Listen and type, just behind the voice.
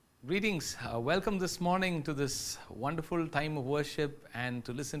Greetings. Welcome this morning to this wonderful time of worship and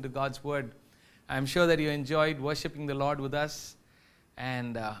to listen to God's Word. I'm sure that you enjoyed worshiping the Lord with us,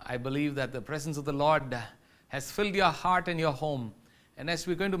 and I believe that the presence of the Lord has filled your heart and your home. And as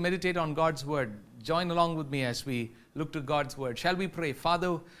we're going to meditate on God's Word, join along with me as we look to God's Word. Shall we pray?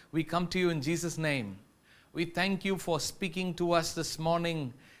 Father, we come to you in Jesus' name. We thank you for speaking to us this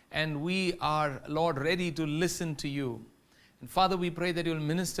morning, and we are, Lord, ready to listen to you. And Father, we pray that you'll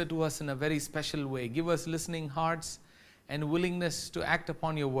minister to us in a very special way. Give us listening hearts and willingness to act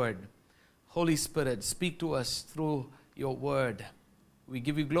upon your word. Holy Spirit, speak to us through your word. We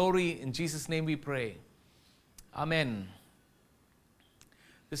give you glory. In Jesus' name we pray. Amen.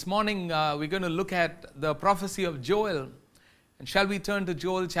 This morning we're going to look at the prophecy of Joel. And shall we turn to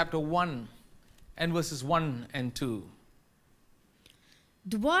Joel chapter 1 and verses 1 and 2.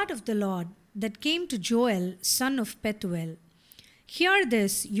 The word of the Lord that came to Joel, son of Pethuel. Hear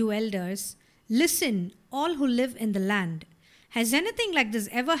this, you elders. Listen, all who live in the land. Has anything like this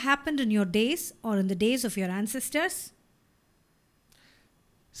ever happened in your days or in the days of your ancestors?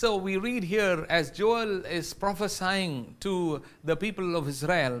 So we read here as Joel is prophesying to the people of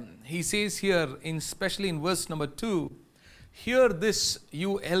Israel. He says here, especially in verse number 2, hear this,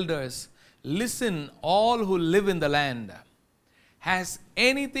 you elders. Listen, all who live in the land. Has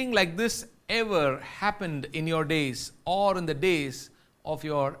anything like this ever happened in your days or in the days of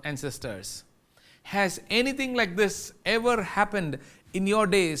your ancestors? Has anything like this ever happened in your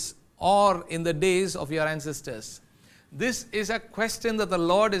days or in the days of your ancestors? This is a question that the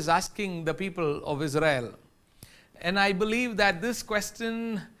Lord is asking the people of Israel. And I believe that this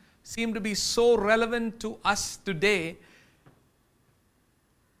question seems to be so relevant to us today.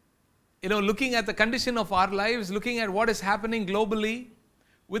 Looking at the condition of our lives, looking at what is happening globally,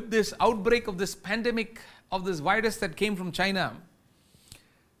 with this outbreak of this pandemic, of this virus that came from China,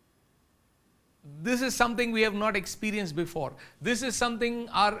 this is something we have not experienced before. This is something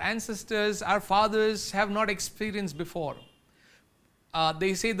our ancestors, our fathers have not experienced before.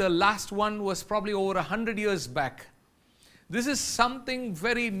 They say the last one was probably over 100 years back. This is something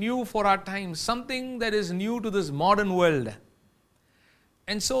very new for our time, something that is new to this modern world.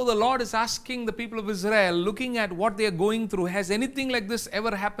 And so the Lord is asking the people of Israel, looking at what they are going through, has anything like this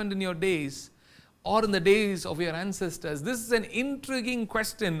ever happened in your days or in the days of your ancestors? This is an intriguing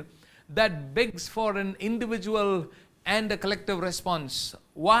question that begs for an individual and a collective response.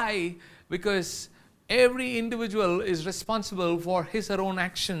 Why? Because every individual is responsible for his or her own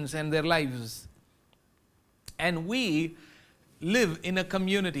actions and their lives. And we live in a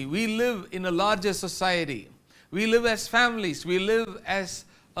community. We live in a larger society. We live as families. We live as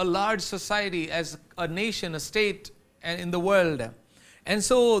a large society, as a nation, a state, and in the world. And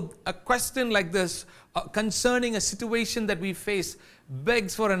so a question like this concerning a situation that we face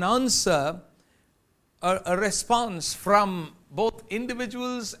begs for an answer, a response from both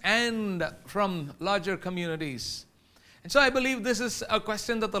individuals and from larger communities. And so I believe this is a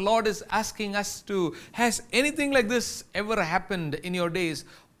question that the Lord is asking us to. Has anything like this ever happened in your days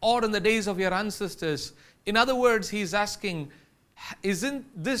or in the days of your ancestors? In other words, he's asking, isn't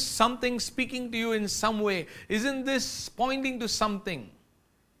this something speaking to you in some way? Isn't this pointing to something?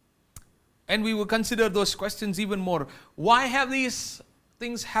 And we will consider those questions even more. Why have these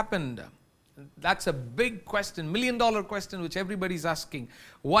things happened? That's a big question, $1 million question which everybody's asking.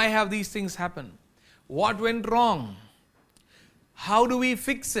 Why have these things happened? What went wrong? How do we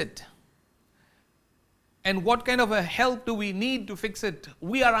fix it? And what kind of a help do we need to fix it?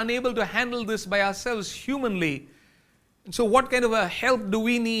 We are unable to handle this by ourselves humanly. And so what kind of a help do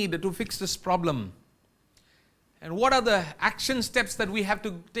we need to fix this problem? And what are the action steps that we have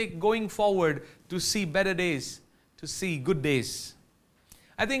to take going forward to see better days, to see good days?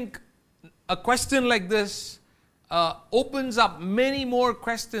 I think a question like this opens up many more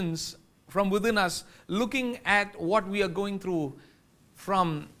questions from within us, looking at what we are going through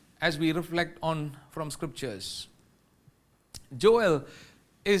as we reflect on from scriptures. Joel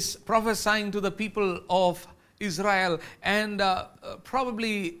is prophesying to the people of Israel, and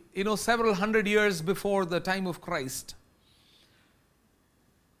probably several hundred years before the time of Christ.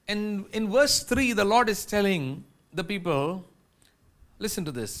 And in verse 3, the Lord is telling the people, listen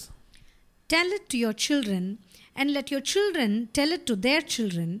to this. Tell it to your children, and let your children tell it to their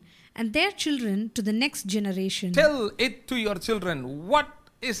children, and their children to the next generation. Tell it to your children. What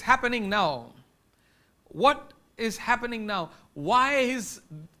is happening now? What is happening now? Why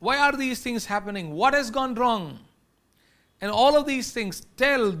are these things happening? What has gone wrong? And all of these things,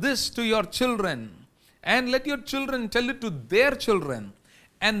 tell this to your children, and let your children tell it to their children,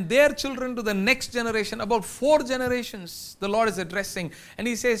 and their children to the next generation. About 4 generations the Lord is addressing. And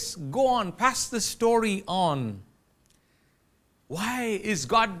He says, go on, pass the story on. Why is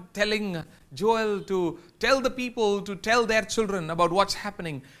God telling Joel to tell the people to tell their children about what's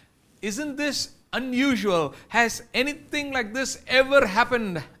happening? Isn't this unusual? Has anything like this ever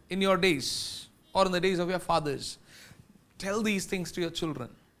happened in your days or in the days of your fathers? Tell these things to your children.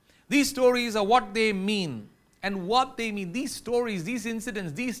 These stories are what they mean. And what they mean, these stories, these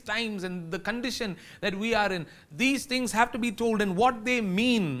incidents, these times and the condition that we are in, these things have to be told, and what they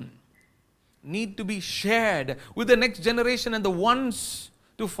mean need to be shared with the next generation and the ones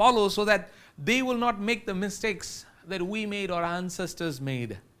to follow, so that they will not make the mistakes that we made or our ancestors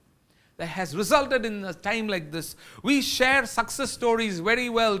made. That has resulted in a time like this. We share success stories very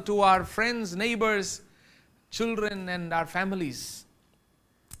well to our friends, neighbors, children and our families.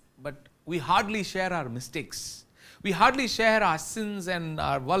 But we hardly share our mistakes. We hardly share our sins, and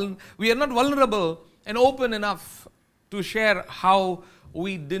we are not vulnerable and open enough to share how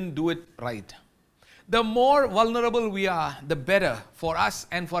we didn't do it right. The more vulnerable we are, the better for us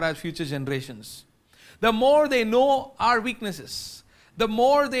and for our future generations. The more they know our weaknesses, the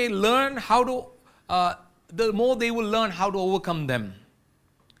more they learn how to, the more they will learn how to overcome them.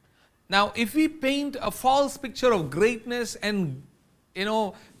 Now, if we paint a false picture of greatness and,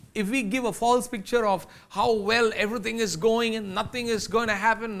 if we give a false picture of how well everything is going and nothing is going to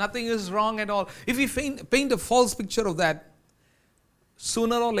happen, nothing is wrong at all, if we paint a false picture of that,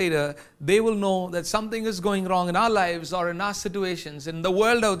 sooner or later, they will know that something is going wrong in our lives or in our situations, in the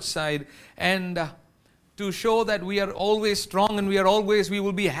world outside, and to show that we are always strong and we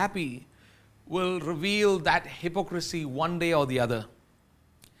will be happy, will reveal that hypocrisy one day or the other.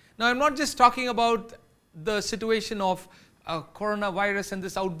 Now, I'm not just talking about the situation of coronavirus and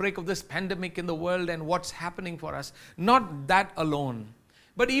this outbreak of this pandemic in the world and what's happening for us. Not that alone,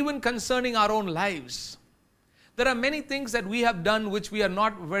 but even concerning our own lives. There are many things that we have done which we are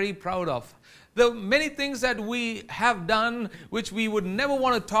not very proud of. There are many things that we have done which we would never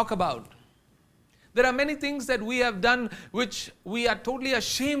want to talk about. There are many things that we have done which we are totally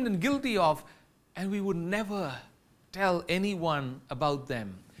ashamed and guilty of, and we would never tell anyone about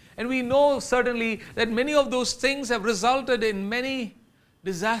them. And we know certainly that many of those things have resulted in many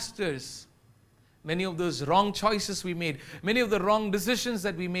disasters. Many of those wrong choices we made, many of the wrong decisions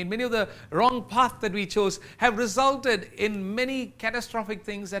that we made, many of the wrong path that we chose have resulted in many catastrophic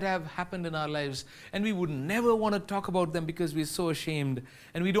things that have happened in our lives. And we would never want to talk about them because we're so ashamed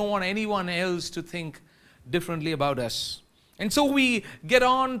and we don't want anyone else to think differently about us. And so we get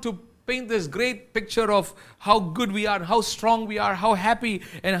on to paint this great picture of how good we are, how strong we are, how happy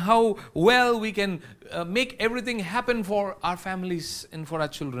and how well we can make everything happen for our families and for our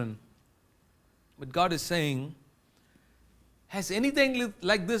children. But God is saying, has anything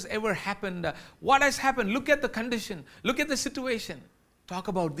like this ever happened? What has happened? Look at the condition. Look at the situation. Talk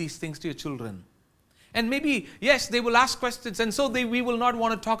about these things to your children. And maybe, yes, they will ask questions, and so we will not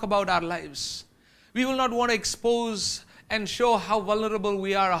want to talk about our lives. We will not want to expose and show how vulnerable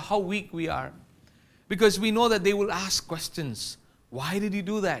we are or how weak we are. Because we know that they will ask questions. Why did you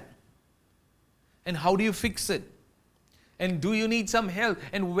do that? And how do you fix it? And do you need some help?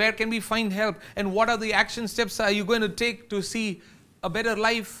 And where can we find help? And what are the action steps are you going to take to see a better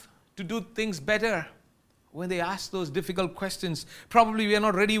life, to do things better? When they ask those difficult questions, probably we are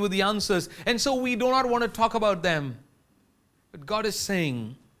not ready with the answers. And so we do not want to talk about them. But God is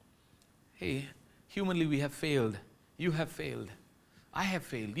saying, hey, humanly we have failed. You have failed. I have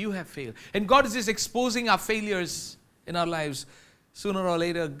failed. You have failed. And God is just exposing our failures in our lives. Sooner or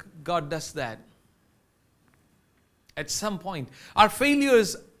later, God does that. At some point, our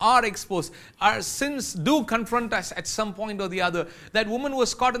failures are exposed. Our sins do confront us at some point or the other. That woman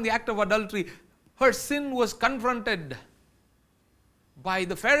was caught in the act of adultery. Her sin was confronted by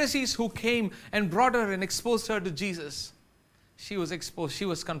the Pharisees who came and brought her and exposed her to Jesus. She was exposed. She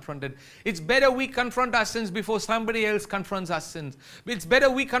was confronted. It's better we confront our sins before somebody else confronts our sins. It's better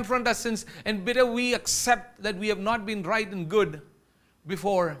we confront our sins and better we accept that we have not been right and good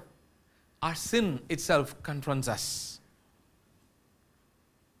before our sin itself confronts us.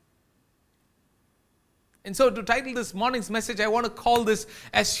 And so to title this morning's message, I want to call this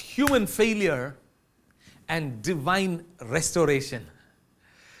as human failure and divine restoration.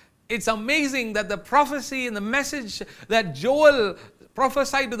 It's amazing that the prophecy and the message that Joel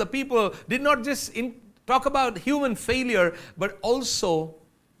prophesied to the people did not just talk about human failure, but also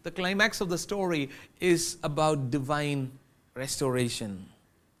the climax of the story is about divine restoration.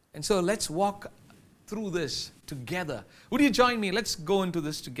 And so let's walk through this together. Would you join me? Let's go into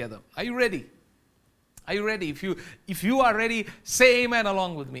this together. Are you ready? Are you ready? If you are ready, say amen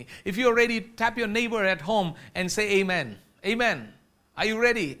along with me. If you are ready, tap your neighbor at home and say amen. Amen. Are you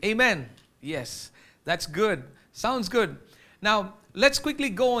ready? Amen. Yes. That's good. Sounds good. Now, let's quickly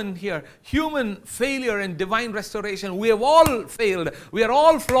go in here. Human failure and divine restoration. We have all failed. We are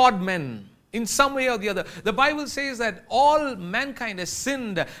all flawed men in some way or the other. The Bible says that all mankind has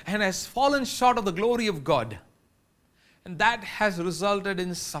sinned and has fallen short of the glory of God. And that has resulted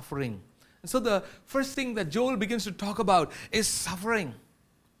in suffering. And so the first thing that Joel begins to talk about is suffering.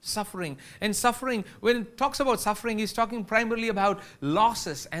 Suffering. And suffering, when he talks about suffering, he's talking primarily about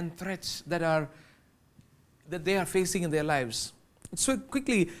losses and threats that they are facing in their lives. So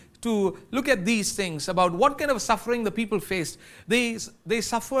quickly to look at these things about what kind of suffering the people faced. They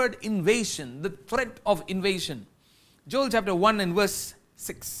suffered invasion, the threat of invasion. Joel chapter 1 and verse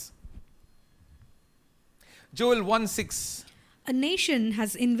 6. Joel 1:6. A nation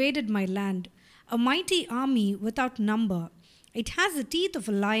has invaded my land, a mighty army without number. It has the teeth of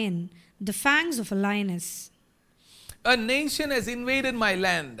a lion, the fangs of a lioness. A nation has invaded my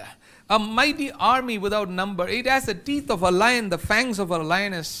land, a mighty army without number. It has the teeth of a lion, the fangs of a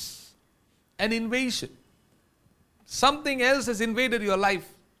lioness. An invasion. Something else has invaded your life.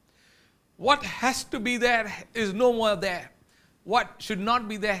 What has to be there is no more there. What should not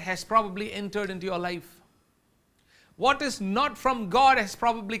be there has probably entered into your life. What is not from God has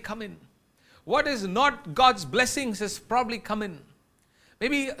probably come in. What is not God's blessings has probably come in.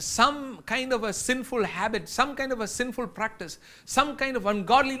 Maybe some kind of a sinful habit, some kind of a sinful practice, some kind of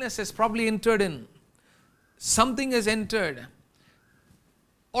ungodliness has probably entered in. Something has entered.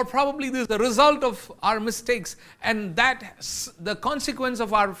 Or probably this is the result of our mistakes, and that the consequence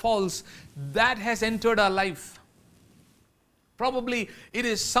of our faults, that has entered our life. Probably it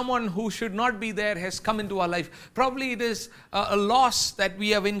is someone who should not be there has come into our life. Probably it is a loss that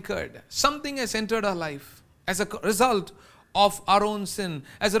we have incurred. Something has entered our life as a result of our own sin,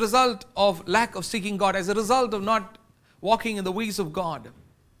 as a result of lack of seeking God, as a result of not walking in the ways of God.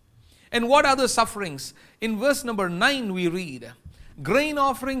 And what other sufferings? In verse number 9 we read, grain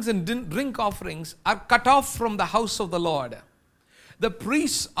offerings and drink offerings are cut off from the house of the Lord. The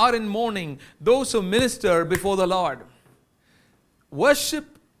priests are in mourning, those who minister before the Lord.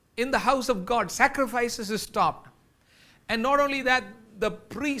 Worship in the house of God, sacrifices is stopped. And not only that, the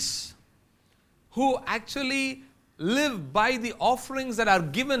priests who actually live by the offerings that are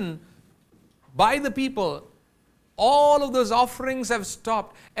given by the people, all of those offerings have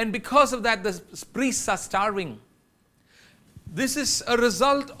stopped. And because of that, the priests are starving. This is a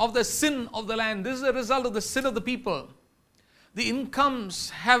result of the sin of the land. This is a result of the sin of the people. The incomes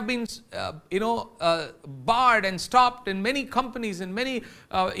have been, barred and stopped, and many companies and many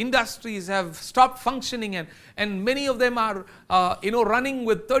industries have stopped functioning, and many of them are, running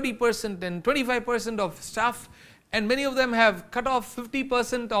with 30% and 25% of staff, and many of them have cut off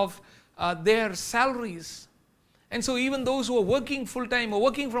 50% of their salaries. And so even those who are working full-time or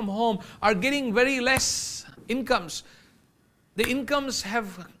working from home are getting very less incomes. The incomes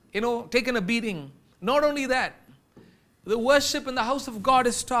have, taken a beating. Not only that, the worship in the house of God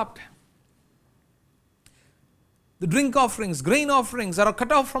is stopped. The drink offerings, grain offerings are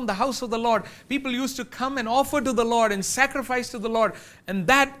cut off from the house of the Lord. People used to come and offer to the Lord and sacrifice to the Lord, and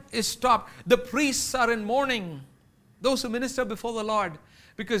that is stopped. The priests are in mourning, those who minister before the Lord,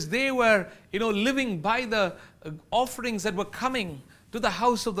 because they were, living by the offerings that were coming to the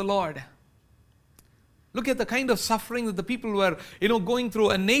house of the Lord. Look at the kind of suffering that the people were, going through.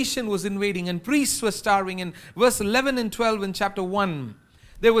 A nation was invading and priests were starving. In verse 11 and 12 in chapter 1,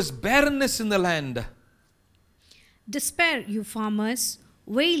 there was barrenness in the land. Despair, you farmers.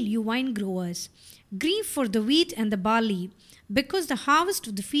 Wail, you wine growers. Grieve for the wheat and the barley, because the harvest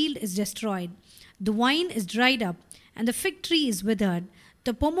of the field is destroyed. The wine is dried up, and the fig tree is withered.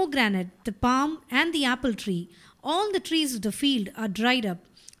 The pomegranate, the palm, and the apple tree, all the trees of the field are dried up.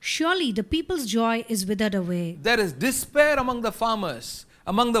 Surely the people's joy is withered away. There is despair among the farmers,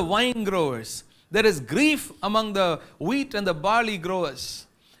 among the wine growers. There is grief among the wheat and the barley growers,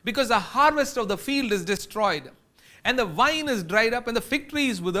 because the harvest of the field is destroyed, and the wine is dried up, and the fig tree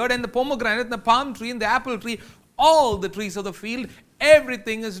is withered, and the pomegranate, and the palm tree, and the apple tree, all the trees of the field,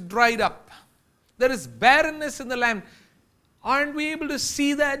 everything is dried up. There is barrenness in the land. Aren't we able to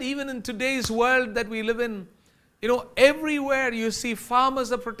see that even in today's world that we live in? Everywhere you see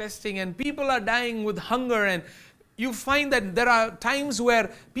farmers are protesting and people are dying with hunger, and you find that there are times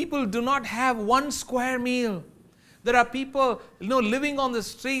where people do not have one square meal. There are people, living on the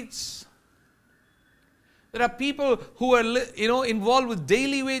streets. There are people who are, involved with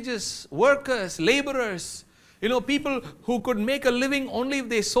daily wages, workers, laborers. People who could make a living only if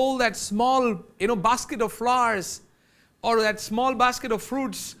they sold that small, basket of flowers or that small basket of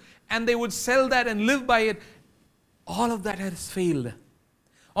fruits, and they would sell that and live by it. All of that has failed.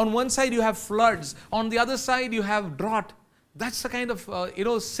 On one side you have floods, on the other side you have drought. That's the kind of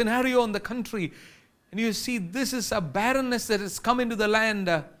scenario in the country. And you see, this is a barrenness that has come into the land.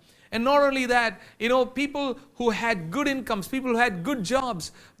 And not only that, people who had good incomes, people who had good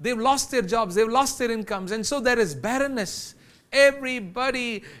jobs, they've lost their jobs, they've lost their incomes. And so there is barrenness.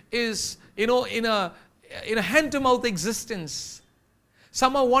 Everybody is, in a hand-to-mouth existence.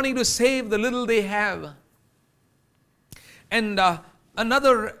 Some are wanting to save the little they have. And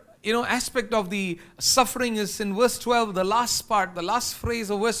another aspect of the suffering is in verse 12, the last part, the last phrase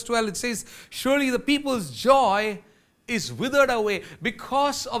of verse 12. It says, surely the people's joy is withered away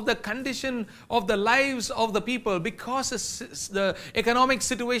because of the condition of the lives of the people, because the economic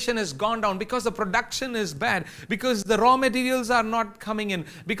situation has gone down, because the production is bad, because the raw materials are not coming in,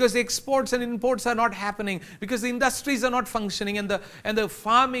 because the exports and imports are not happening, because the industries are not functioning, and the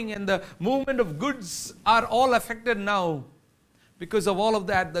farming and the movement of goods are all affected now. Because of all of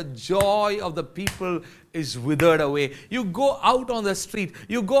that, the joy of the people is withered away. You go out on the street,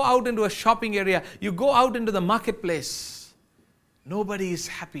 you go out into a shopping area, you go out into the marketplace. Nobody is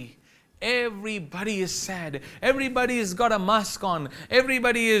happy. Everybody is sad. Everybody has got a mask on.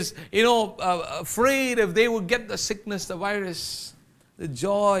 Everybody is, afraid if they will get the sickness, the virus. The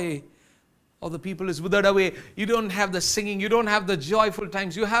joy of the people is withered away. You don't have the singing. You don't have the joyful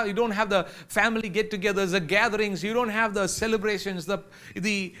times. You don't have the family get-togethers, the gatherings. You don't have the celebrations, the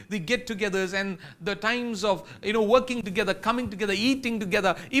get-togethers, and the times of working together, coming together, eating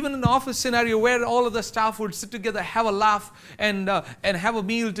together. Even in an office scenario where all of the staff would sit together, have a laugh, and have a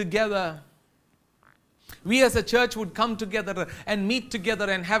meal together. We as a church would come together and meet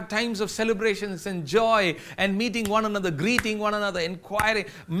together and have times of celebrations and joy and meeting one another, greeting one another, inquiring.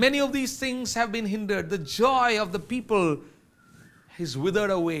 Many of these things have been hindered. The joy of the people is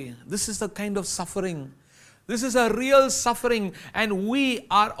withered away. This is the kind of suffering. This is a real suffering, and we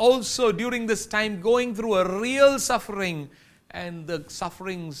are also during this time going through a real suffering, and the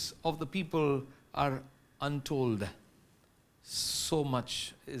sufferings of the people are untold. So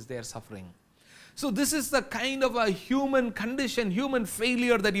much is their suffering. So this is the kind of a human condition, human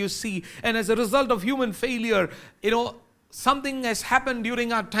failure that you see. And as a result of human failure, something has happened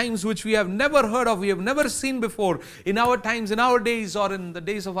during our times which we have never heard of, we have never seen before in our times, in our days, or in the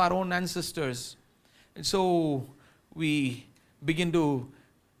days of our own ancestors. And so we begin to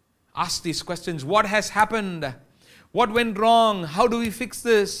ask these questions. What has happened? What went wrong? How do we fix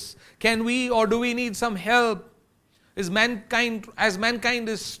this? Can we or do we need some help? As mankind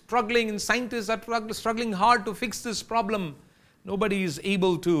is struggling, and scientists are struggling hard to fix this problem, nobody is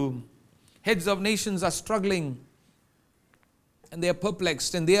able to. Heads of nations are struggling, and they are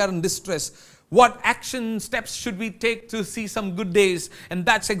perplexed, and they are in distress. What action steps should we take to see some good days? And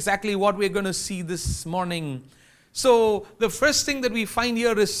that's exactly what we're going to see this morning. So the first thing that we find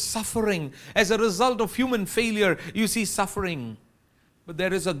here is suffering. As a result of human failure, you see suffering. But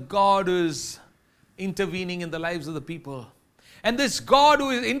there is a God who is intervening in the lives of the people. And this God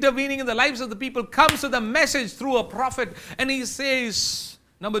who is intervening in the lives of the people comes with a message through a prophet. And he says,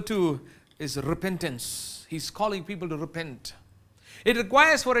 number 2 is repentance. He's calling people to repent. It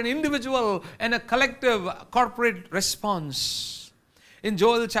requires for an individual and a collective corporate response. In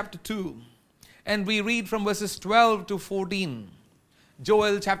Joel chapter 2, and we read from verses 12 to 14.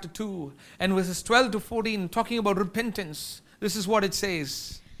 Joel chapter 2 and verses 12 to 14, talking about repentance. This is what it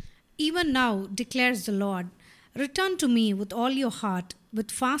says. Even now, declares the Lord, return to me with all your heart,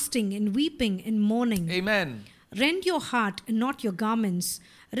 with fasting and weeping and mourning. Amen. Rend your heart and not your garments.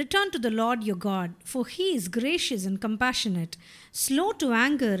 Return to the Lord your God, for he is gracious and compassionate, slow to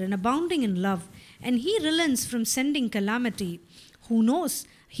anger and abounding in love, and he relents from sending calamity. Who knows,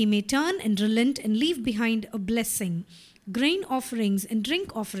 he may turn and relent and leave behind a blessing, grain offerings and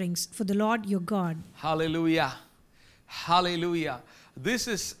drink offerings for the Lord your God. Hallelujah. Hallelujah. This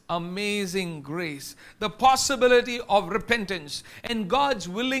is amazing grace. The possibility of repentance and God's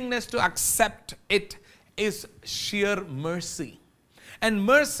willingness to accept it is sheer mercy. And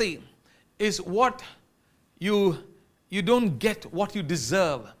mercy is what you don't get what you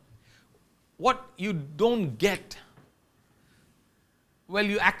deserve. What you don't get, well,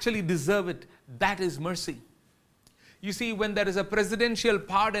 you actually deserve it. That is mercy. You see, when there is a presidential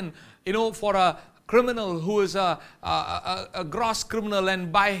pardon, for a criminal who is a gross criminal,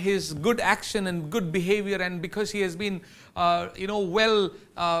 and by his good action and good behavior, and because he has been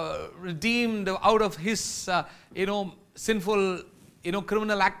redeemed out of his sinful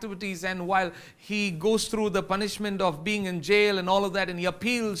criminal activities, and while he goes through the punishment of being in jail and all of that, and he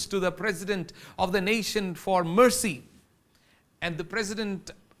appeals to the president of the nation for mercy, and the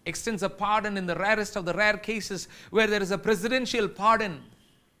president extends a pardon in the rarest of the rare cases where there is a presidential pardon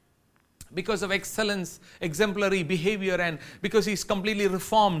because of exemplary behavior, and because he's completely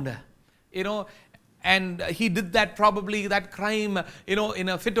reformed, and he did that crime, in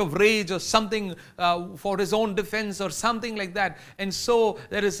a fit of rage or something, for his own defense or something like that. And so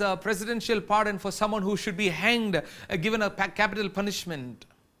there is a presidential pardon for someone who should be hanged, given a capital punishment,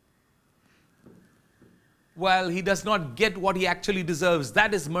 while he does not get what he actually deserves.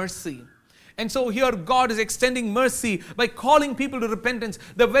 That is mercy. And so here God is extending mercy by calling people to repentance.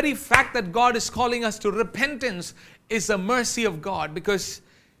 The very fact that God is calling us to repentance is a mercy of God, because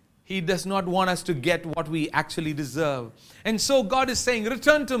He does not want us to get what we actually deserve. And so God is saying,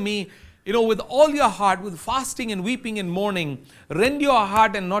 return to me, with all your heart, with fasting and weeping and mourning. Rend your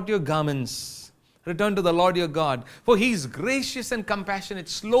heart and not your garments. Return to the Lord your God, for He is gracious and compassionate,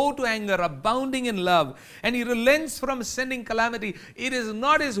 slow to anger, abounding in love, and He relents from sending calamity. It is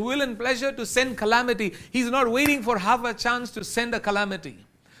not His will and pleasure to send calamity. He's not waiting for half a chance to send a calamity.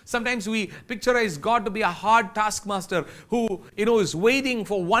 Sometimes we picturize God to be a hard taskmaster who, is waiting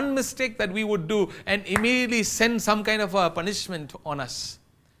for one mistake that we would do and immediately send some kind of a punishment on us.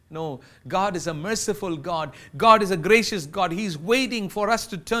 No, God is a merciful God. God is a gracious God. He's waiting for us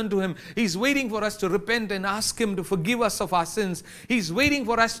to turn to Him. He's waiting for us to repent and ask Him to forgive us of our sins. He's waiting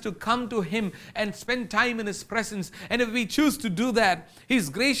for us to come to Him and spend time in His presence. And if we choose to do that, He's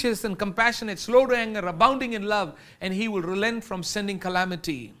gracious and compassionate, slow to anger, abounding in love, and He will relent from sending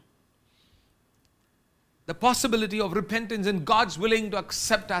calamity. The possibility of repentance and God's willing to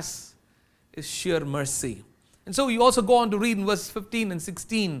accept us is sheer mercy. And so you also go on to read in verse 15 and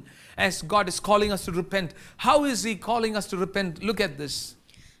 16, as God is calling us to repent. How is He calling us to repent? Look at this.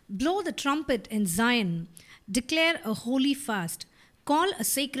 Blow the trumpet in Zion, declare a holy fast, call a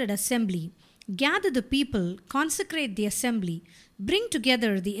sacred assembly, gather the people, consecrate the assembly, bring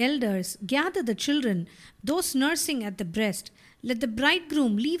together the elders, gather the children, those nursing at the breast. Let the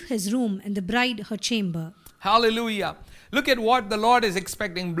bridegroom leave his room and the bride her chamber. Hallelujah. Look at what the Lord is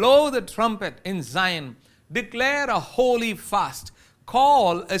expecting. Blow the trumpet in Zion. Declare a holy fast.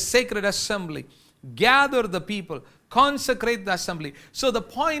 Call a sacred assembly. Gather the people. Consecrate the assembly. So the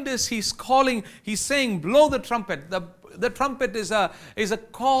point is, He's saying, blow the trumpet. The trumpet is a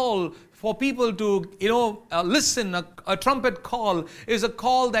call for people to, listen. A trumpet call is a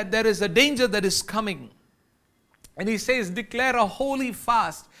call that there is a danger that is coming. And He says, declare a holy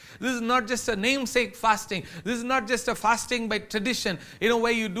fast. This is not just a namesake fasting. This is not just a fasting by tradition,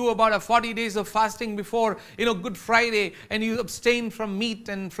 where you do about 40 days of fasting before, Good Friday, and you abstain from meat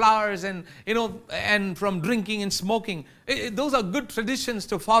and flowers and, and from drinking and smoking. Those are good traditions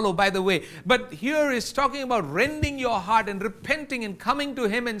to follow, by the way. But here is talking about rending your heart and repenting and coming to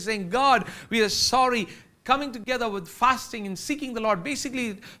Him and saying, God, we are sorry. Coming together with fasting and seeking the Lord.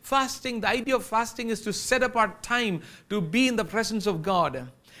 Basically, fasting, the idea of fasting is to set apart time to be in the presence of God.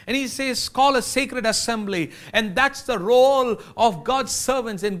 And He says, call a sacred assembly. And that's the role of God's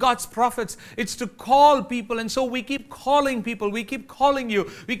servants and God's prophets. It's to call people. And so we keep calling people. We keep calling you.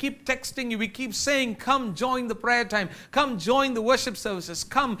 We keep texting you. We keep saying, come join the prayer time. Come join the worship services.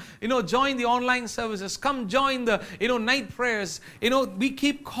 Come, join the online services. Come join the, night prayers. We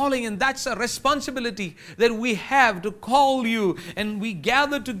keep calling, and that's a responsibility that we have to call you. And we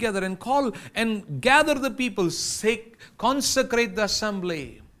gather together and call and gather the people. Consecrate the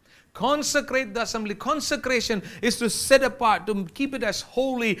assembly. Consecrate the assembly. Consecration is to set apart, to keep it as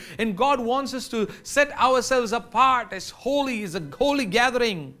holy. And God wants us to set ourselves apart as holy, as a holy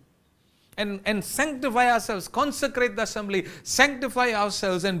gathering. And sanctify ourselves. Consecrate the assembly. Sanctify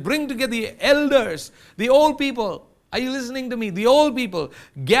ourselves and bring together the elders, the old people. Are you listening to me? The old people.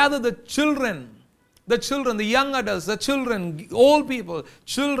 Gather the children, the young adults, the children, old people,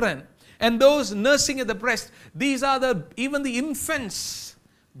 children. And those nursing at the breast. These are even the infants.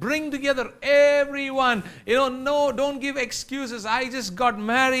 Bring together everyone. No, don't give excuses. I just got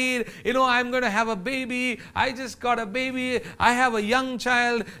married. I'm going to have a baby. I just got a baby. I have a young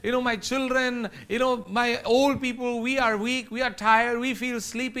child. My children, my old people, we are weak. We are tired. We feel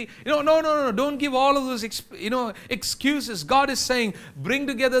sleepy. No. Don't give all of those, excuses. God is saying, bring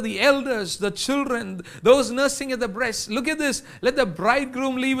together the elders, the children, those nursing at the breast. Look at this. Let the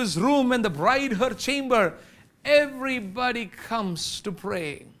bridegroom leave his room and the bride her chamber. Everybody comes to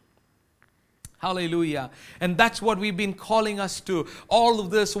pray. Hallelujah. And that's what we've been calling us to all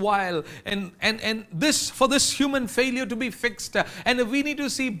of this while. And this, for this human failure to be fixed. And if we need to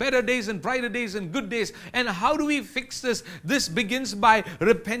see better days and brighter days and good days. And how do we fix this? This begins by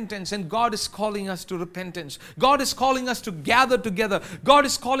repentance. And God is calling us to repentance. God is calling us to gather together. God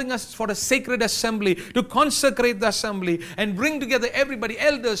is calling us for a sacred assembly, to consecrate the assembly and bring together everybody,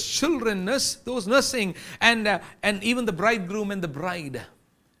 elders, children, those nursing, and even the bridegroom and the bride.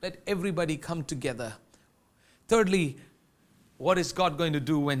 Let everybody come together. Thirdly, what is God going to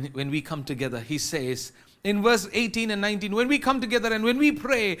do when we come together? He says in verse 18 and 19, when we come together and when we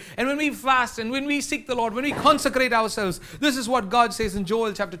pray and when we fast and when we seek the Lord, when we consecrate ourselves, this is what God says in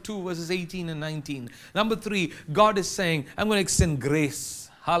Joel chapter 2 verses 18 and 19. Number 3, God is saying, I'm going to extend grace.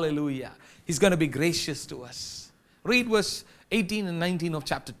 Hallelujah. He's going to be gracious to us. Read verse 18 and 19 of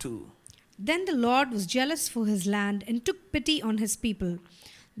chapter 2. Then the Lord was jealous for his land and took pity on his people.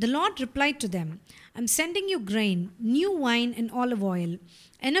 The Lord replied to them, I'm sending you grain, new wine and olive oil,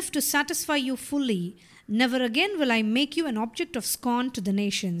 enough to satisfy you fully. Never again will I make you an object of scorn to the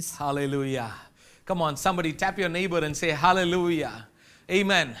nations. Hallelujah. Come on, somebody tap your neighbor and say hallelujah.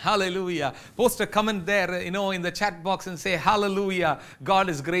 Amen. Hallelujah. Post a comment there, in the chat box and say hallelujah. God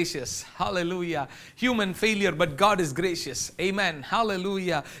is gracious. Hallelujah. Human failure, but God is gracious. Amen.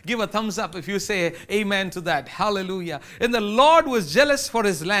 Hallelujah. Give a thumbs up if you say amen to that. Hallelujah. And the Lord was jealous for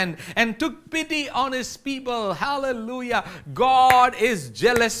his land and took pity on his people. Hallelujah. God is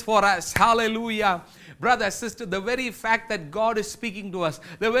jealous for us. Hallelujah. Brother, sister, the very fact that God is speaking to us,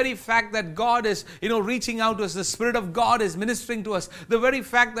 the very fact that God is, reaching out to us, the Spirit of God is ministering to us, the very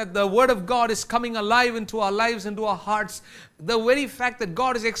fact that the Word of God is coming alive into our lives, into our hearts, the very fact that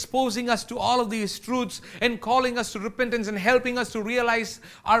God is exposing us to all of these truths and calling us to repentance and helping us to realize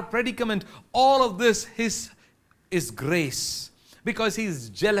our predicament, all of this is grace, because He is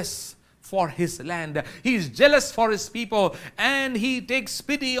jealous for his land. He is jealous for his people and he takes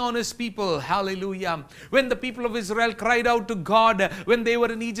pity on his people. Hallelujah. When the people of Israel cried out to God when they were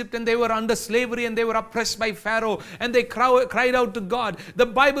in Egypt and they were under slavery and they were oppressed by Pharaoh and they cried out to God, the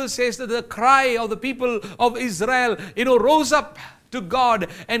Bible says that the cry of the people of Israel, rose up to God,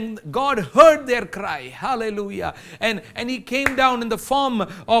 and God heard their cry. Hallelujah. And He came down in the form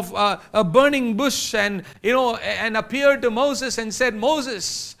of a burning bush and appeared to Moses and said,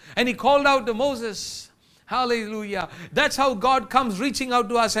 Moses. And He called out to Moses. Hallelujah. That's how God comes reaching out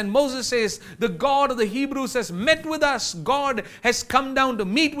to us. And Moses says, the God of the Hebrews has met with us. God has come down to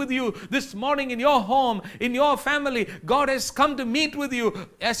meet with you this morning in your home, in your family. God has come to meet with you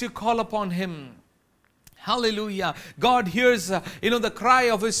as you call upon Him. Hallelujah. God hears, the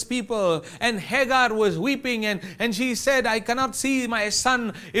cry of His people. And Hagar was weeping and she said, I cannot see my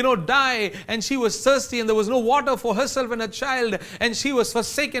son, die. And she was thirsty and there was no water for herself and her child. And she was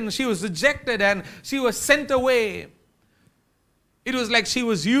forsaken. She was rejected and she was sent away. It was like she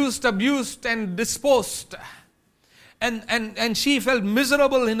was used, abused and disposed. And she felt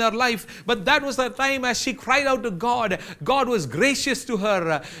miserable in her life. But that was the time as she cried out to God. God was gracious to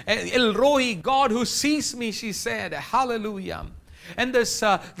her. El Roi, God who sees me, she said. Hallelujah. And the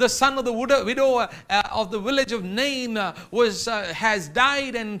son of the widow of the village of Nain has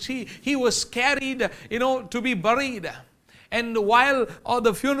died, and he was carried, to be buried. And while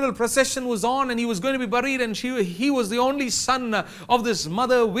the funeral procession was on and he was going to be buried, and he was the only son of this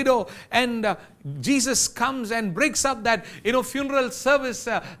mother widow, and Jesus comes and breaks up that funeral service,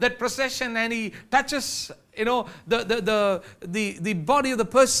 that procession, and He touches the body of the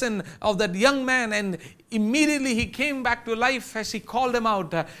person, of that young man, and immediately he came back to life as He called him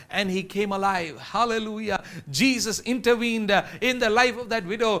out, and he came alive. Hallelujah. Jesus intervened in the life of that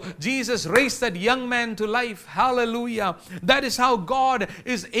widow. Jesus raised that young man to life. Hallelujah. That is how God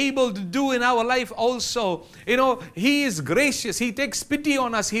is able to do in our life also. He is gracious. He takes pity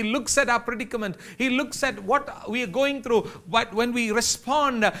on us. He looks at our predicament. He looks at what we are going through. But when we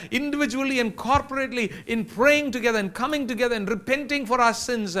respond individually and corporately in praying together and coming together and repenting for our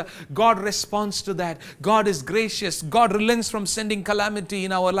sins, God responds to that. God is gracious. God relents from sending calamity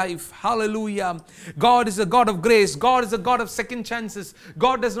in our life. Hallelujah. God is a God of grace. God is a God of second chances.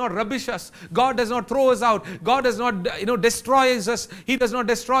 God does not rubbish us. God does not throw us out. God does not, destroy us. He does not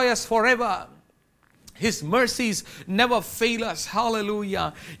destroy us forever. His mercies never fail us.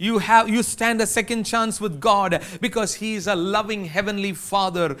 Hallelujah. You stand a second chance with God because He is a loving heavenly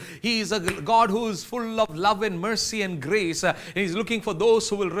Father. He is a God who is full of love and mercy and grace. He's looking for those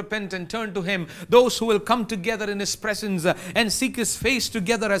who will repent and turn to Him, those who will come together in His presence and seek His face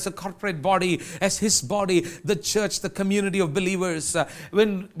together as a corporate body, as His body, the church, the community of believers.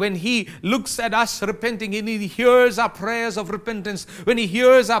 When He looks at us repenting, and He hears our prayers of repentance, when He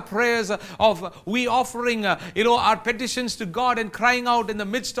hears our prayers of we offering our petitions to God and crying out in the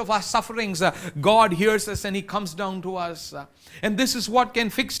midst of our sufferings, God hears us and He comes down to us. And this is what can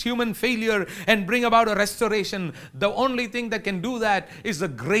fix human failure and bring about a restoration. The only thing that can do that is the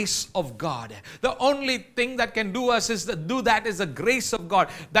grace of God. The only thing that can do that is the grace of God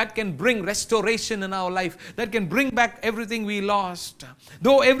that can bring restoration in our life, that can bring back everything we lost.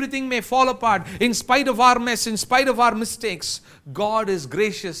 Though everything may fall apart, in spite of our mess, in spite of our mistakes, God is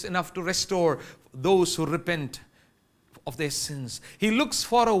gracious enough to restore those who repent of their sins. He looks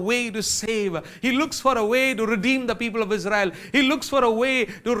for a way to save. He looks for a way to redeem the people of Israel. He looks for a way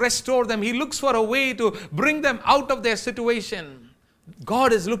to restore them. He looks for a way to bring them out of their situation.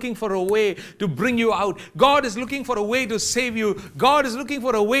 God is looking for a way to bring you out. God is looking for a way to save you. God is looking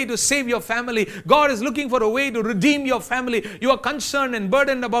for a way to save your family. God is looking for a way to redeem your family. You are concerned and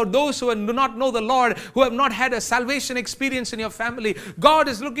burdened about those who do not know the Lord, who have not had a salvation experience in your family. God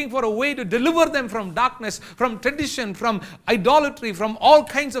is looking for a way to deliver them from darkness, from tradition, from idolatry, from all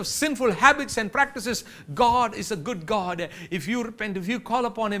kinds of sinful habits and practices. God is a good God. If you repent, if you call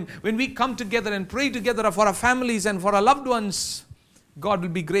upon Him, when we come together and pray together for our families and for our loved ones, God will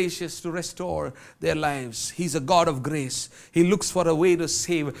be gracious to restore their lives. He's a God of grace. He looks for a way to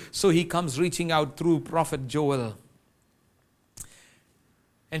save. So He comes reaching out through Prophet Joel.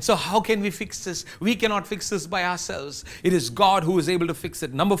 And so how can we fix this? We cannot fix this by ourselves. It is God who is able to fix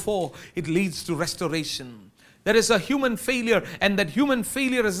it. Number 4, it leads to restoration. There is a human failure, and that human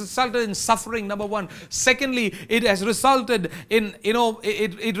failure has resulted in suffering, number 1. Secondly, it has resulted in,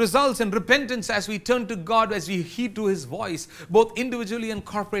 it results in repentance as we turn to God, as we heed to His voice, both individually and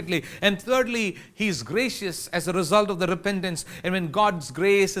corporately. And thirdly, He is gracious as a result of the repentance. And when God's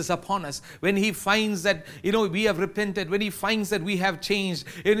grace is upon us, when He finds that, we have repented, when He finds that we have changed,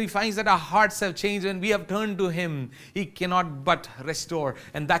 when He finds that our hearts have changed and we have turned to Him, He cannot but restore.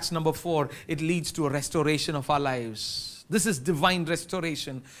 And that's number 4. It leads to a restoration of our lives. This is divine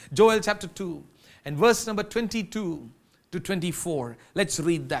restoration. Joel chapter 2 and verse number 22 to 24. Let's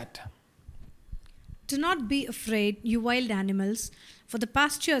read that. Do not be afraid, you wild animals, for the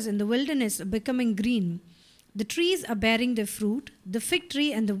pastures in the wilderness are becoming green. The trees are bearing their fruit, the fig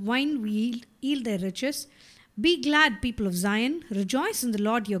tree and the vine yield their riches. Be glad, people of Zion, rejoice in the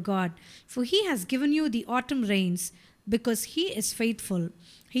Lord your God, for He has given you the autumn rains, because He is faithful.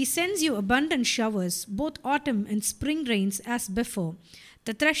 He sends you abundant showers, both autumn and spring rains as before.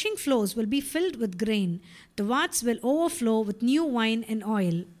 The threshing floors will be filled with grain. The vats will overflow with new wine and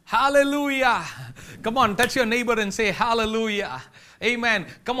oil. Hallelujah. Come on, touch your neighbor and say hallelujah. Amen.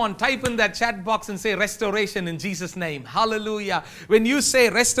 Come on, type in that chat box and say restoration in Jesus' name. Hallelujah. When you say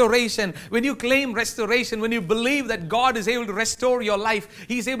restoration, when you claim restoration, when you believe that God is able to restore your life,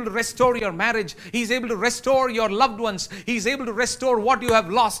 He's able to restore your marriage, He's able to restore your loved ones, He's able to restore what you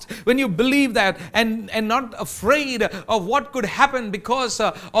have lost. When you believe that and not afraid of what could happen because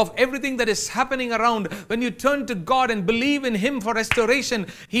of everything that is happening around, when you turn to God and believe in Him for restoration,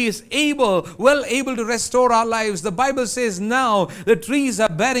 He is well able to restore our lives. The Bible says now the trees are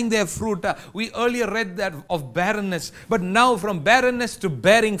bearing their fruit. We earlier read that of barrenness, but now from barrenness to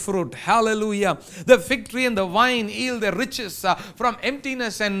bearing fruit. Hallelujah. The fig tree and the vine yield their riches from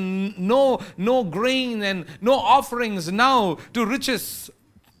emptiness and no grain and no offerings now to riches.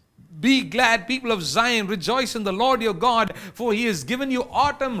 Be glad, people of Zion, rejoice in the Lord your God, for He has given you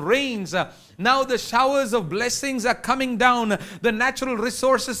autumn rains. Now the showers of blessings are coming down. The natural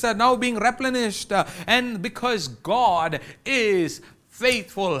resources are now being replenished. And because God is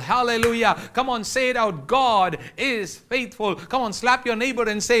faithful. Hallelujah. Come on, say it out. God is faithful. Come on, slap your neighbor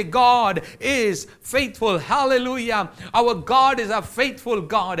and say, God is faithful. Hallelujah. Our God is a faithful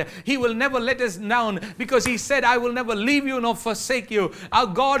God. He will never let us down because He said, I will never leave you nor forsake you. Our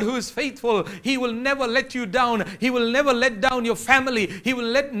God who is faithful, He will never let you down. He will never let down your family. He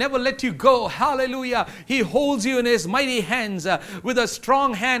will never let you go. Hallelujah. He holds you in His mighty hands with a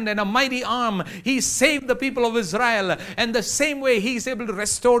strong hand and a mighty arm. He saved the people of Israel, and the same way He's able to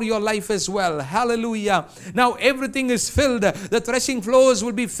restore your life as well. Hallelujah. Now everything is filled. The threshing floors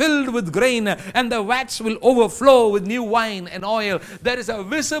will be filled with grain, and the vats will overflow with new wine and oil. There is a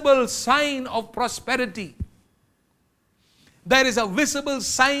visible sign of prosperity. There is a visible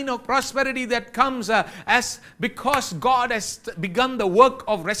sign of prosperity that comes as because God has begun the work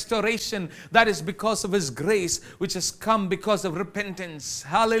of restoration. That is because of His grace, which has come because of repentance.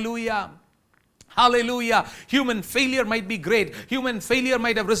 Hallelujah. Hallelujah. Human failure might be great. Human failure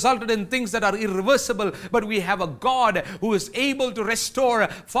might have resulted in things that are irreversible, but we have a God who is able to restore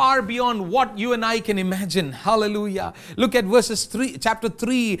far beyond what you and I can imagine. Hallelujah. Look at chapter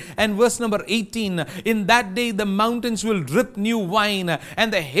 3 and verse number 18. In that day the mountains will drip new wine,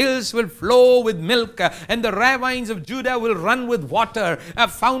 and the hills will flow with milk, and the ravines of Judah will run with water. A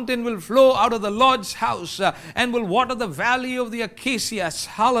fountain will flow out of the Lord's house and will water the valley of the acacias.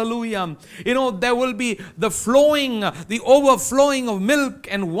 Hallelujah. You know, there will be the flowing, the overflowing of milk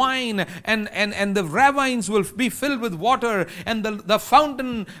and wine, and the ravines will be filled with water, and a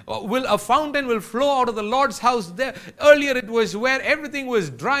fountain will flow out of the Lord's house. There, earlier it was where everything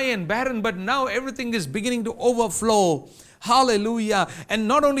was dry and barren, but now everything is beginning to overflow. Hallelujah. And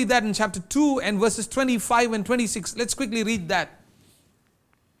not only that, in chapter 2 and verses 25 and 26, let's quickly read that.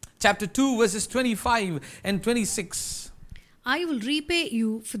 Chapter 2 verses 25 and 26. I will repay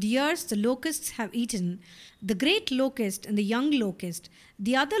you for the years the locusts have eaten, the great locust and the young locust,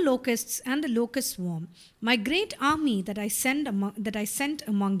 the other locusts and the locust swarm, my great army that I sent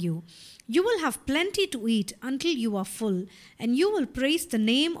among you. You will have plenty to eat until you are full, and you will praise the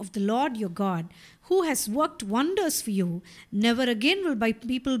name of the Lord your God, who has worked wonders for you. Never again will my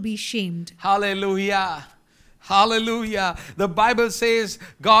people be shamed. Hallelujah. Hallelujah. The Bible says,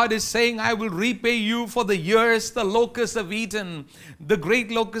 God is saying, I will repay you for the years the locusts have eaten. The great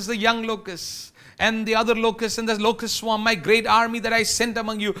locusts, the young locusts, and the other locusts and the locust swarm, my great army that I sent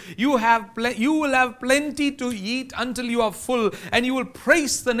among you. You will have plenty to eat until you are full, and you will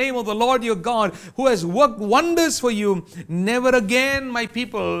praise the name of the Lord your God, who has worked wonders for you. Never again my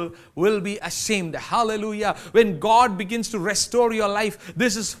people will be ashamed. Hallelujah. When God begins to restore your life,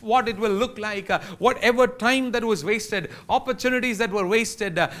 this is what it will look like. Whatever time that was wasted, opportunities that were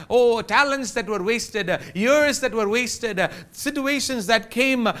wasted, talents that were wasted, years that were wasted, situations that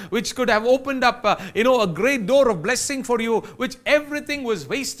came which could have opened up a great door of blessing for you, which everything was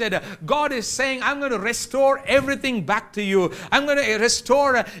wasted. God is saying, I'm going to restore everything back to you. I'm going to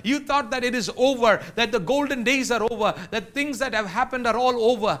restore. You thought that it is over, that the golden days are over, that things that have happened are all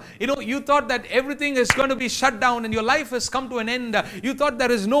over. You thought that everything is going to be shut down and your life has come to an end. You thought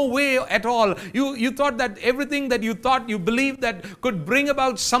there is no way at all. You thought that everything that you thought you believed that could bring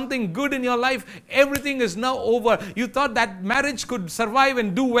about something good in your life, everything is now over. You thought that marriage could survive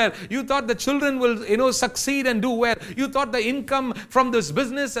and do well. You thought the children will succeed and do well. You thought the income from this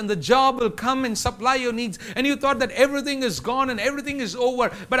business and the job will come and supply your needs, and you thought that everything is gone and everything is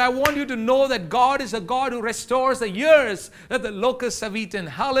over. But I want you to know that God is a God who restores the years that the locusts have eaten.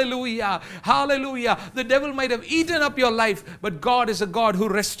 Hallelujah. Hallelujah. The devil might have eaten up your life, but God is a God who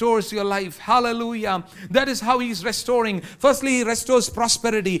restores your life. Hallelujah. That is how He's restoring. Firstly, He restores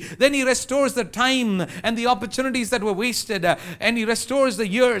prosperity. Then He restores the time and the opportunities that were wasted, and He restores the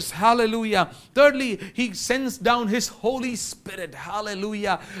years. Hallelujah. Thirdly, He sends down His Holy Spirit.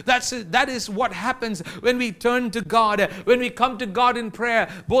 Hallelujah. That is what happens when we turn to God. When we come to God in prayer,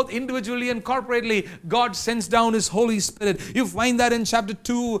 both individually and corporately, God sends down His Holy Spirit. You find that in chapter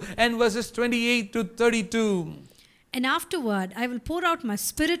 2 and verses 28 to 32. And afterward, I will pour out my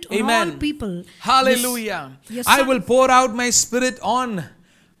spirit on Amen. all people. Hallelujah. Your I son- will pour out my spirit on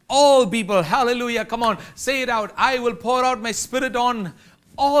all people. Hallelujah. Come on, say it out. I will pour out my spirit on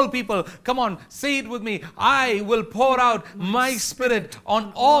all people. Come on, say it with me. I will pour out my spirit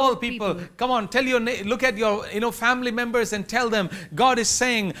on all people. Come on, look at your family members and tell them, God is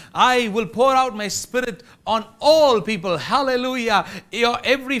saying, I will pour out my spirit on all people. Hallelujah.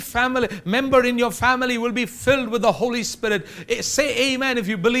 Every family member in your family will be filled with the Holy Spirit. Say amen if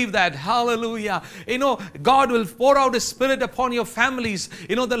you believe that. Hallelujah. God will pour out His Spirit upon your families.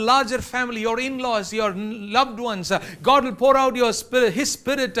 The larger family, your in-laws, your loved ones. God will pour out His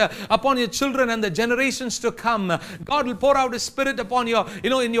Spirit upon your children and the generations to come. God will pour out His Spirit upon your,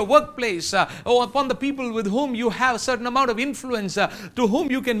 in your workplace, or upon the people with whom you have a certain amount of influence, to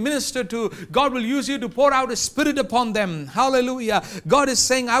whom you can minister to. God will use you to pour out His Spirit upon them. Hallelujah. God is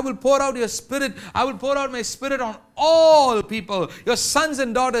saying, I will pour out your Spirit. I will pour out my Spirit on all people. Your sons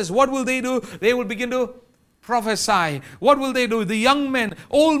and daughters, what will they do? They will begin to prophesy. What will they do? The young men,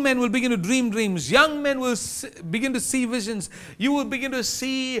 old men will begin to dream dreams. Young men will begin to see visions. You will begin to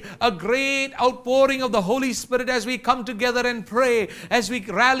see a great outpouring of the Holy Spirit as we come together and pray, as we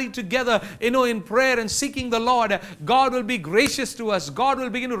rally together, in prayer and seeking the Lord. God will be gracious to us. God will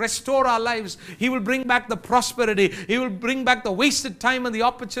begin to restore our lives. He will bring back the prosperity. He will bring back the wasted time and the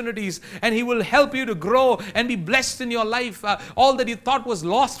opportunities, and He will help you to grow and be blessed in your life. All that you thought was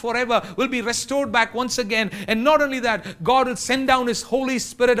lost forever will be restored back once again. And not only that, God will send down His Holy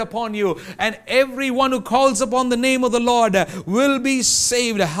Spirit upon you, and everyone who calls upon the name of the Lord will be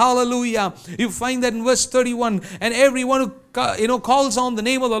saved. Hallelujah. You find that in verse 31. And everyone who calls on the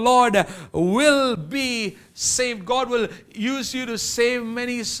name of the Lord will be saved. God will use you to save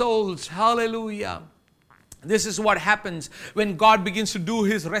many souls. Hallelujah. This is what happens when God begins to do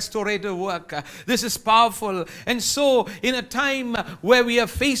His restorative work. This is powerful. And so, in a time where we are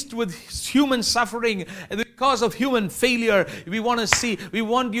faced with human suffering because of human failure, we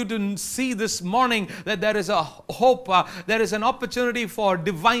want you to see this morning that there is a hope, there is an opportunity for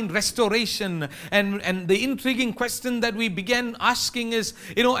divine restoration. And the intriguing question that we began asking is,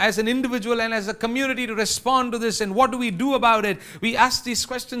 as an individual and as a community, to respond to this, and what do we do about it? We ask these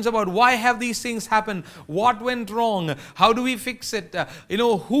questions about why have these things happened? What went wrong? How do we fix it?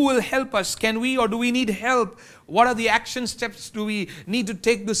 Who will help us? Can we, or do we need help? What are the action steps do we need to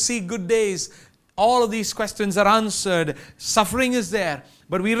take to see good days? All of these questions are answered. Suffering is there,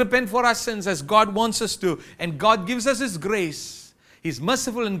 but we repent for our sins as God wants us to, and God gives us His grace. He's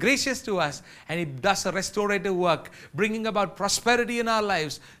merciful and gracious to us, and He does a restorative work, bringing about prosperity in our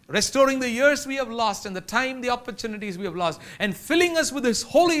lives, restoring the years we have lost and the time, the opportunities we have lost, and filling us with His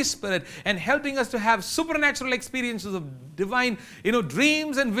Holy Spirit and helping us to have supernatural experiences of divine,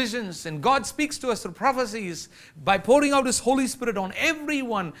 dreams and visions. And God speaks to us through prophecies by pouring out His Holy Spirit on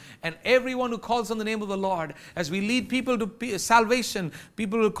everyone who calls on the name of the Lord. As we lead people to salvation,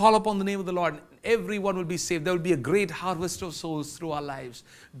 people will call upon the name of the Lord. Everyone will be saved. There will be a great harvest of souls through our lives.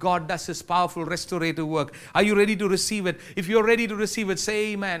 God does His powerful restorative work. Are you ready to receive it? If you're ready to receive it,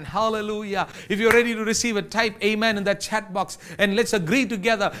 say amen. Hallelujah. If you're ready to receive it, type amen in that chat box, and let's agree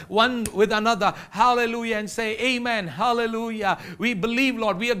together one with another. Hallelujah. And say amen. Hallelujah. We believe,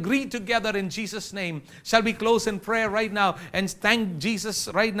 Lord. We agree together in Jesus' name. Shall we close in prayer right now and thank Jesus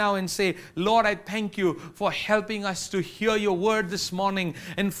right now and say, Lord, I thank You for helping us to hear Your word this morning.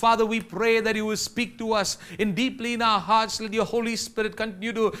 And Father, we pray that You will speak to us deeply in our hearts. Let Your Holy Spirit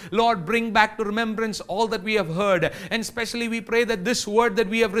continue to, Lord, bring back to remembrance all that we have heard. And especially we pray that this word that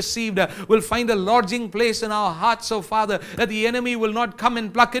we have received will find a lodging place in our hearts, oh Father, that the enemy will not come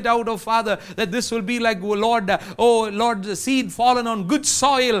and pluck it out, oh Father, that this will be like, Lord, the seed fallen on good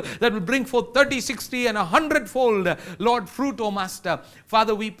soil that will bring forth 30, 60 and 100-fold, Lord, fruit, oh Master.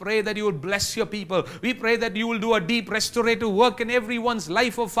 Father, we pray that You will bless Your people. We pray that You will do a deep restorative work in everyone's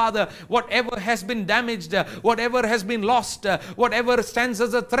life, oh Father. Whatever has been damaged, whatever has been lost, whatever stands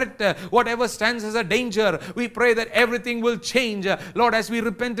as a threat, whatever stands as a danger, we pray that everything will change. Lord, as we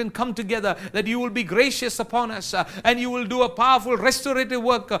repent and come together, that You will be gracious upon us, and You will do a powerful restorative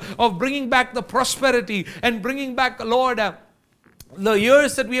work of bringing back the prosperity and bringing back, Lord, the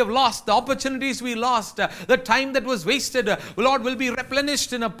years that we have lost, the opportunities we lost, the time that was wasted, Lord, will be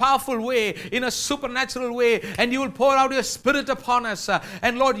replenished in a powerful way, in a supernatural way, and You will pour out Your Spirit upon us,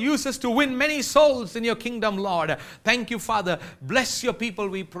 and Lord, use us to win many souls in Your kingdom, Lord. Thank You, Father. Bless Your people,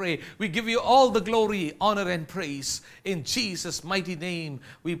 we pray. We give You all the glory, honor, and praise. In Jesus' mighty name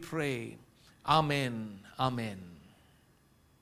we pray. Amen. Amen.